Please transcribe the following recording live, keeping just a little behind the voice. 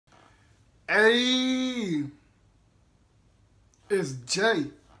Hey, it's Jay,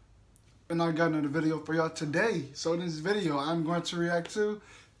 and I got another video for y'all today. So in this video, I'm going to react to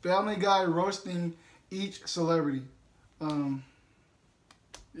Family Guy roasting each celebrity.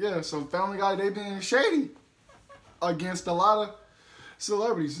 Yeah, so Family Guy, they being shady against a lot of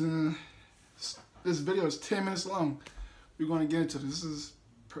celebrities. And this video is 10 minutes long. We're going to get into this. This is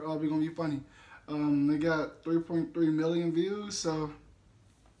probably going to be funny. They got 3.3 million views, so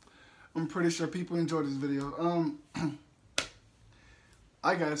I'm pretty sure people enjoy this video.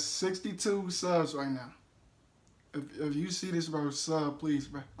 I got 62 subs right now. If you see this, bro, sub, please,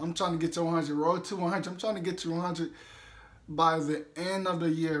 bro. I'm trying to get to 100. Road to 100. I'm trying to get to 100 by the end of the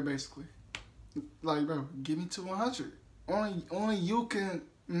year, basically. Like, bro, get me to 100. Only you can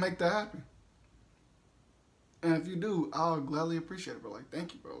make that happen. And if you do, I'll gladly appreciate it, bro. Like,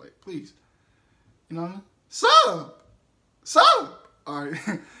 thank you, bro. Like, please. You know what I mean? Sub!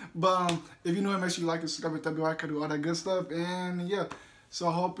 Alright. But if you know it, make sure you like and subscribe, hit that bell icon, do all that good stuff. And yeah. So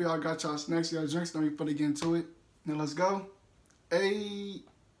I hope y'all got y'all snacks, y'all drinks. Now we put it into it. Now let's go. Hey.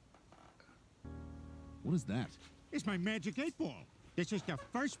 What is that? It's my magic 8-ball. This is the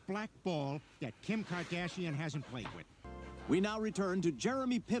first black ball that Kim Kardashian hasn't played with. We now return to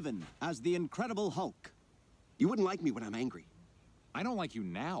Jeremy Piven as the Incredible Hulk. You wouldn't like me when I'm angry. I don't like you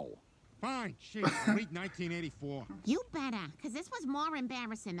now. Fine, shit, read 1984. You better, because this was more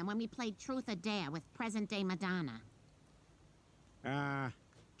embarrassing than when we played Truth or Dare with present-day Madonna.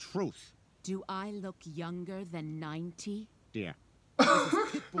 Truth. Do I look younger than 90? Dear. This is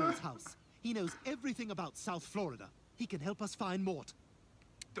Pitbull's house. He knows everything about South Florida. He can help us find Mort.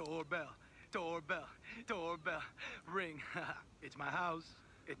 Doorbell, doorbell, doorbell, ring. It's my house.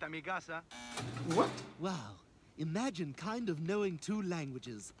 Esta mi casa. What? Wow. Imagine kind of knowing 2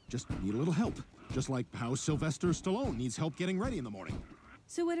 languages. Just need a little help. Just like how Sylvester Stallone needs help getting ready in the morning.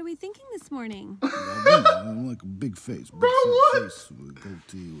 So what are we thinking this morning? I'm like a big face. Big face with a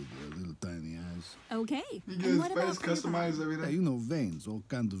goatee with little tiny eyes. Okay. You get his face customized every day. Yeah, you know, veins, all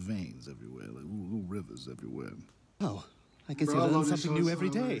kinds of veins everywhere, like little rivers everywhere. Oh, I guess Bro, you I learn love this something show new every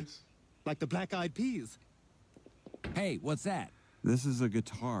so day. much. Like the black-eyed peas. Hey, what's that? This is a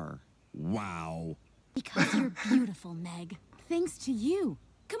guitar. Wow. Because you're beautiful, Meg. Thanks to you.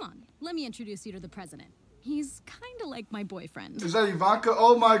 Come on, let me introduce you to the president. He's kind of like my boyfriend. Is that Ivanka?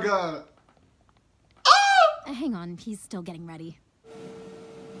 Oh my god. Hang on, he's still getting ready.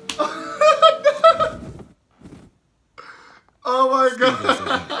 Oh my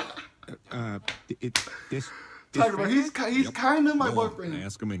god. This Talk about he's kind of my boyfriend.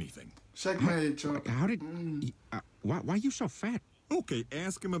 Ask him anything. Checkmate, Trump. How did... why are you so fat? Okay,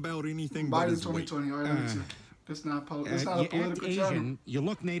 ask him about anything Biden but his weight. 2020. All right, let me see. It's not a You act political Asian, channel. you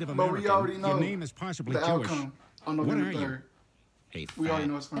look Native But American, we already know your name is possibly the Jewish. outcome on What November are you? 3rd. Hey, We already fat.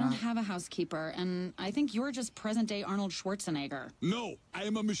 know what's I going don't on. have a housekeeper, and I think you're just present-day Arnold Schwarzenegger. No, I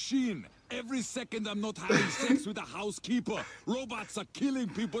am a machine. Every second I'm not having sex with a housekeeper. Robots are killing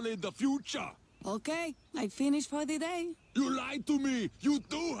people in the future. Okay, I finished for the day. You lied to me. You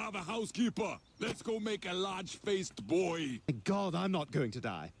do have a housekeeper. Let's go make a large-faced boy. Thank God I'm not going to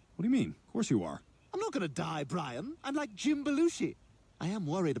die. What do you mean? Of course you are. I'm not going to die, Brian. I'm like Jim Belushi. I am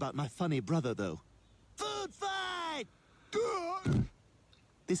worried about my funny brother, though. Food fight!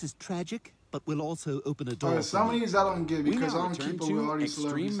 This is tragic, but will also open a door. Alright, some of these I don't get We because now I don't return keep up with all to these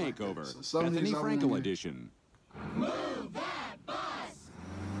Extreme celebrities like Makeover, that. So some of Bethany these I don't Frankel get. edition.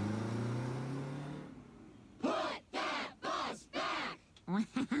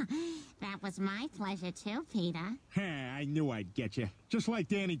 That was my pleasure too, Peter. I knew I'd get you. Just like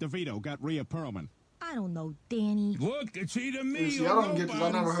Danny DeVito got Rhea Perlman. I don't know, Danny. Look, it's either me See, I don't get this.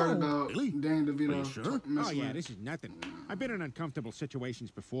 I never heard about Danny DeVito. Oh, yeah, this is nothing. I've been in uncomfortable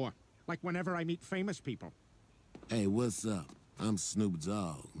situations before. Like whenever I meet famous people. Hey, what's up? I'm Snoop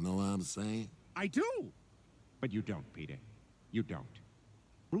Dogg. Know what I'm saying? I do. But you don't, Peter. You don't.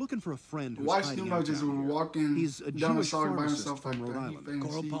 We're looking for a friend who's Why hiding Snoop out Dogg just down here. walking He's a down the Jewish street by pharmacist himself like from Rhode that? Island.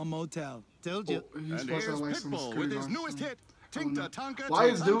 Famous. Coral Motel. Told you. He's supposed to have like some Pitbull with his security newest hit, guards. Tinka Tonka. Why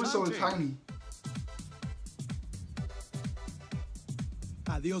is dude so Tante. tiny?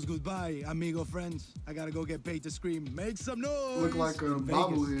 Adios, goodbye, amigo friends. I gotta go get paid to scream. Make some noise. Look like a in Vegas.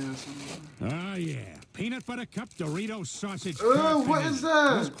 bobblehead or something. Oh, yeah. Peanut butter cup, Doritos, sausage. What is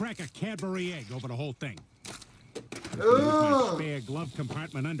that? Let's crack a Cadbury egg over the whole thing. My Ugh. spare glove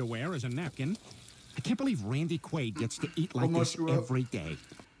compartment underwear as a napkin. I can't believe Randy Quaid gets to eat like Almost this threw up. every day.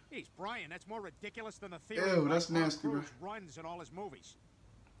 Hey, Brian, that's more ridiculous than the theory Ew, of that's Tom nasty, bro. Cruise runs in all his movies.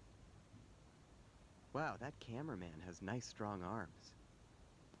 Wow, that cameraman has nice, strong arms.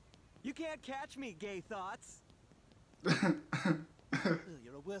 You can't catch me, gay thoughts.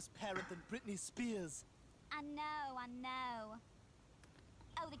 You're a worse parent than Britney Spears. I know.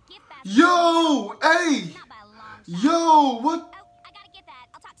 Oh, the gift basket. Yo, hey. Not by a long shot. Yo, what? Oh, I gotta get that.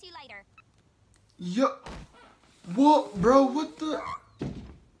 I'll talk to you later. Yo, what, bro? What the?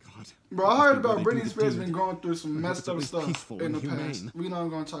 Bro, I heard about Britney Spears been going through some messed up stuff in the past. We not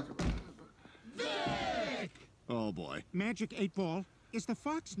gonna talk about that. Oh boy. Magic 8 Ball. Is the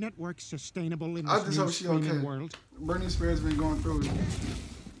Fox network sustainable in I this just new hope she streaming okay. world? Britney Spears been going through it.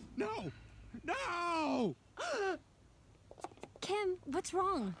 No! No! Kim, what's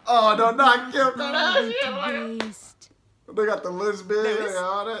wrong? Oh, no, not Kim Kardashian. They got the lesbian and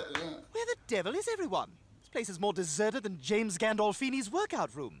all that. Yeah. Where the devil is everyone? This place is more deserted than James Gandolfini's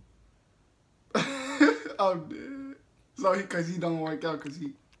workout room. Oh, dude. So because he don't work out, because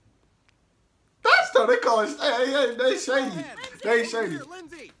he... That's what they call it. Hey, they shady. They shady.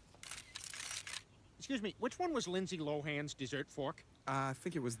 Lindsay! Excuse me, which one was Lindsay Lohan's dessert fork? I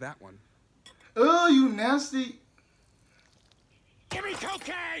think it was that one. Oh, you nasty. Give me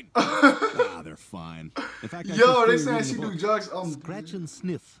cocaine! They're fine. In fact, yo, they saying she do drugs. Scratch and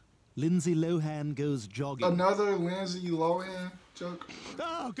sniff. Lindsay Lohan goes jogging. Another Lindsay Lohan joke.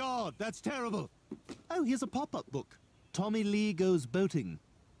 Oh, God, that's terrible. Oh, here's a pop-up book. Tommy Lee goes boating.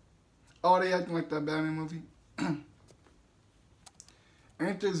 Oh, they acting like that Batman movie.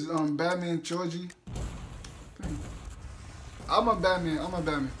 Ain't this Batman trilogy? I'm a Batman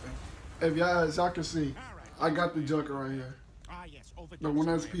fan. If y'all, as y'all can see, I got the Joker right here. The one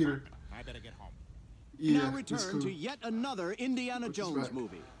that's Peter. I better get home. Yeah, now return cool. to yet another Indiana Jones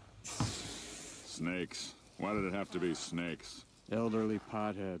movie. Snakes. Why did it have to be snakes? Elderly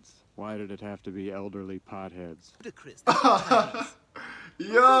potheads. Why did it have to be elderly potheads? Ludicrous.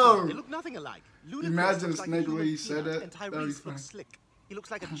 Yo! They look nothing alike. Ludicrous Imagine a looks like snake human lady said peanut, that. And That'd be Tyrese funny. looks slick. He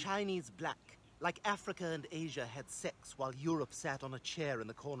looks like a Chinese black. Like Africa and Asia had sex while Europe sat on a chair in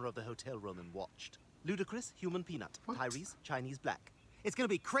the corner of the hotel room and watched. Ludicrous, human peanut. What? Tyrese, Chinese black. It's gonna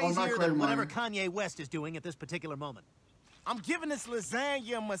be not crazier Craig than whatever Martin. Kanye West is doing at this particular moment. I'm giving this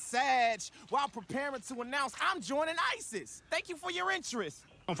lasagna a massage while preparing to announce I'm joining ISIS. Thank you for your interest.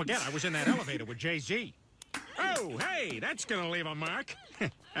 Don't forget, I was in that elevator with Jay-Z. Oh, hey, that's gonna leave a mark.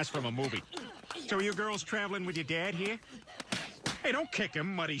 That's from a movie. So are you girls traveling with your dad here? Hey, don't kick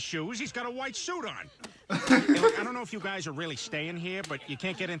him, muddy shoes. He's got a white suit on. Hey, look, I don't know if you guys are really staying here, but you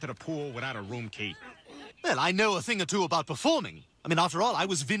can't get into the pool without a room key. Well, I know a thing or two about performing. I mean, after all, I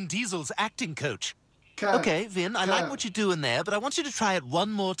was Vin Diesel's acting coach. Okay, Vin, I like what you're doing there, but I want you to try it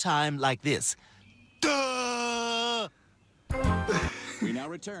one more time like this. Duh! We now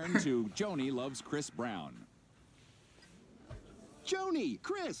return to Joni Loves Chris Brown. Joni,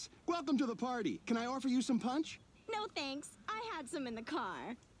 Chris, welcome to the party. Can I offer you some punch? No thanks. I had some in the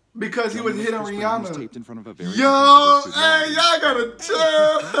car. Because he was hitting Was taped in front of a very Yo, hey, y'all gotta chill.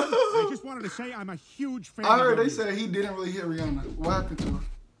 I just wanted to say I'm a huge fan I heard of they you. said he didn't really hit Rihanna. What happened to her?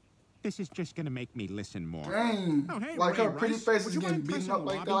 This is just gonna make me listen more. Dang. Oh, hey, Like Ray her pretty Rice, face would is you getting mind beaten pressing up the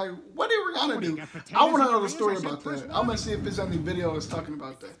like that. lobby? Like, what did Rihanna What do you do? got, potatoes I want to in know your the ears? story I said about press that. I'm gonna see if there's any videos talking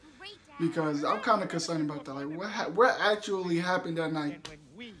about that. Because I'm kind of concerned about that. Like, what actually happened that night?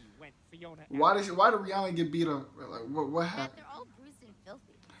 Why did Rihanna get beat up? Like, what happened? They're all bruised and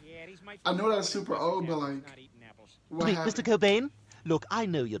filthy. I know that's super old, but like, what Hey, happened? Mr. Cobain, look, I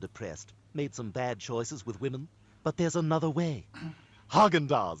know you're depressed. Made some bad choices with women, but there's another way.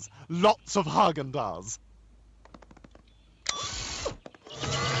 Haagen-Dazs. Lots of Haagen-Dazs.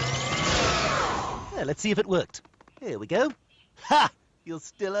 Yeah, let's see if it worked. Here we go. Ha! You're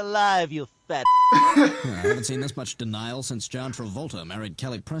still alive, you fat... I haven't seen this much denial since John Travolta married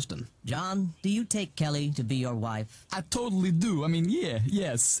Kelly Preston. John, do you take Kelly to be your wife? I totally do. I mean,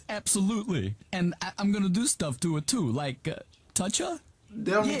 yes, absolutely. And I'm gonna do stuff to her too, like touch her.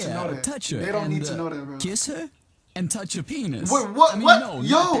 They don't need to know that. Touch her. They don't and, need to know that, bro. Kiss her and touch her penis. Wait, what? I mean, What? No,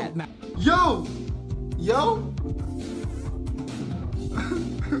 Yo! not that. Yo!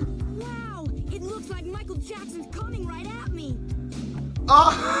 Wow, it looks like Michael Jackson's coming right at me.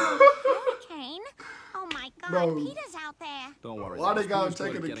 Hurricane? Oh my God, Bro. Peter's out there. Don't worry. Why they Peter's gotta good take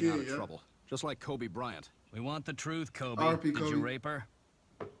at it a getting out kid, of yeah? trouble. Just like Kobe Bryant. We want the truth, Kobe. R.P. Did Kobe. you rape her?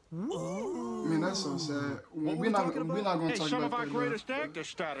 Man, that's so sad. What We're not going to Hey, talk some about of our that. greatest actors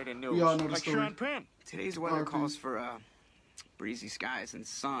started in news. We all know the like story. Sean Penn. Today's weather RP. calls for breezy skies and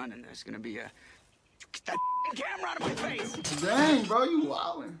sun, and there's gonna be a. Get that camera out of my face! Dang, bro, you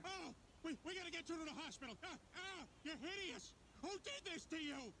wildin'. We gotta get you to the hospital. You're hideous. Who did this to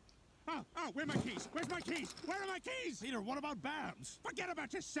you? Oh, where are my keys? Where's my keys? Where are my keys? Peter, what about Babs? Forget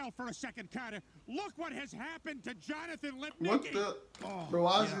about yourself for a second, Carter. Look what has happened to Jonathan What Lipnicki. the? Oh, Bro,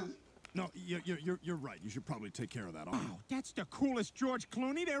 why is yeah. it? No, you're right. You should probably take care of that. Oh, that's the coolest George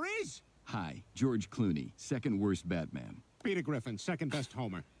Clooney there is. Hi, George Clooney, second worst Batman. Peter Griffin, second best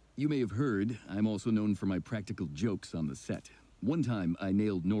Homer. You may have heard, I'm also known for my practical jokes on the set. One time, I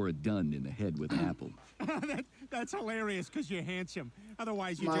nailed Nora Dunn in the head with an apple. That's hilarious because you're handsome.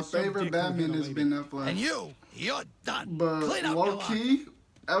 Otherwise, you're My just favorite Batman has been Affleck. And you're done. But Clean up low key,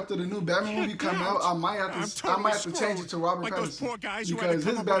 after the new Batman movie come out, I might have to change it to Robert like Pattinson. Those poor guys who because had to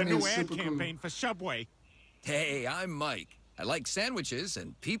his come up with a Batman new is ad super campaign cool. for Subway. Hey, I'm Mike. I like sandwiches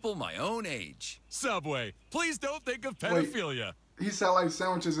and people my own age. Subway, please don't think of pedophilia. He said like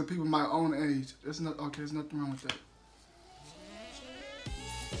sandwiches and people my own age. There's there's nothing wrong with that.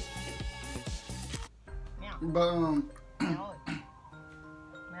 But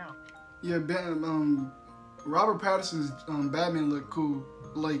yeah, Robert Pattinson's Batman look cool.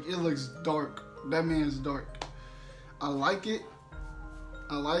 Like it looks dark. Batman is dark. I like it.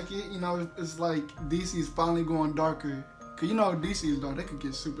 You know, it's like DC's finally going darker. Cause you know DC is dark. They could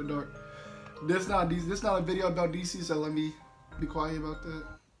get super dark. This not a video about DC, so let me be quiet about that.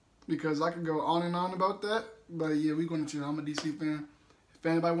 Because I could go on and on about that. But yeah, we're gonna chill. I'm a DC fan. If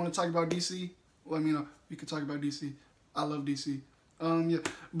anybody want to talk about DC, let me know. We can talk about DC. I love DC. Yeah,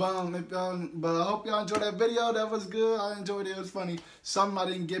 but I hope y'all enjoyed that video. That was good. I enjoyed it. It was funny. Something I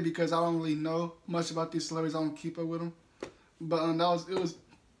didn't get because I don't really know much about these celebrities. I don't keep up with them. But it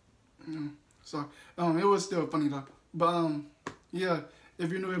was still funny though. But yeah, if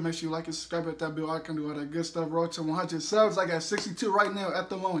you're new here, make sure you like and subscribe, hit that bell icon, do all that good stuff. Road to 100 subs. I got 62 right now at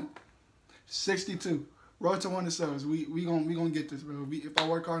the moment. 62. Road to 100 subs. We gonna get this, bro. If I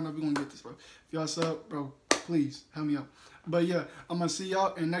work hard enough, we gonna get this, bro. If y'all sub, bro, please help me out. But yeah, I'm gonna see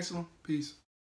y'all in the next one. Peace.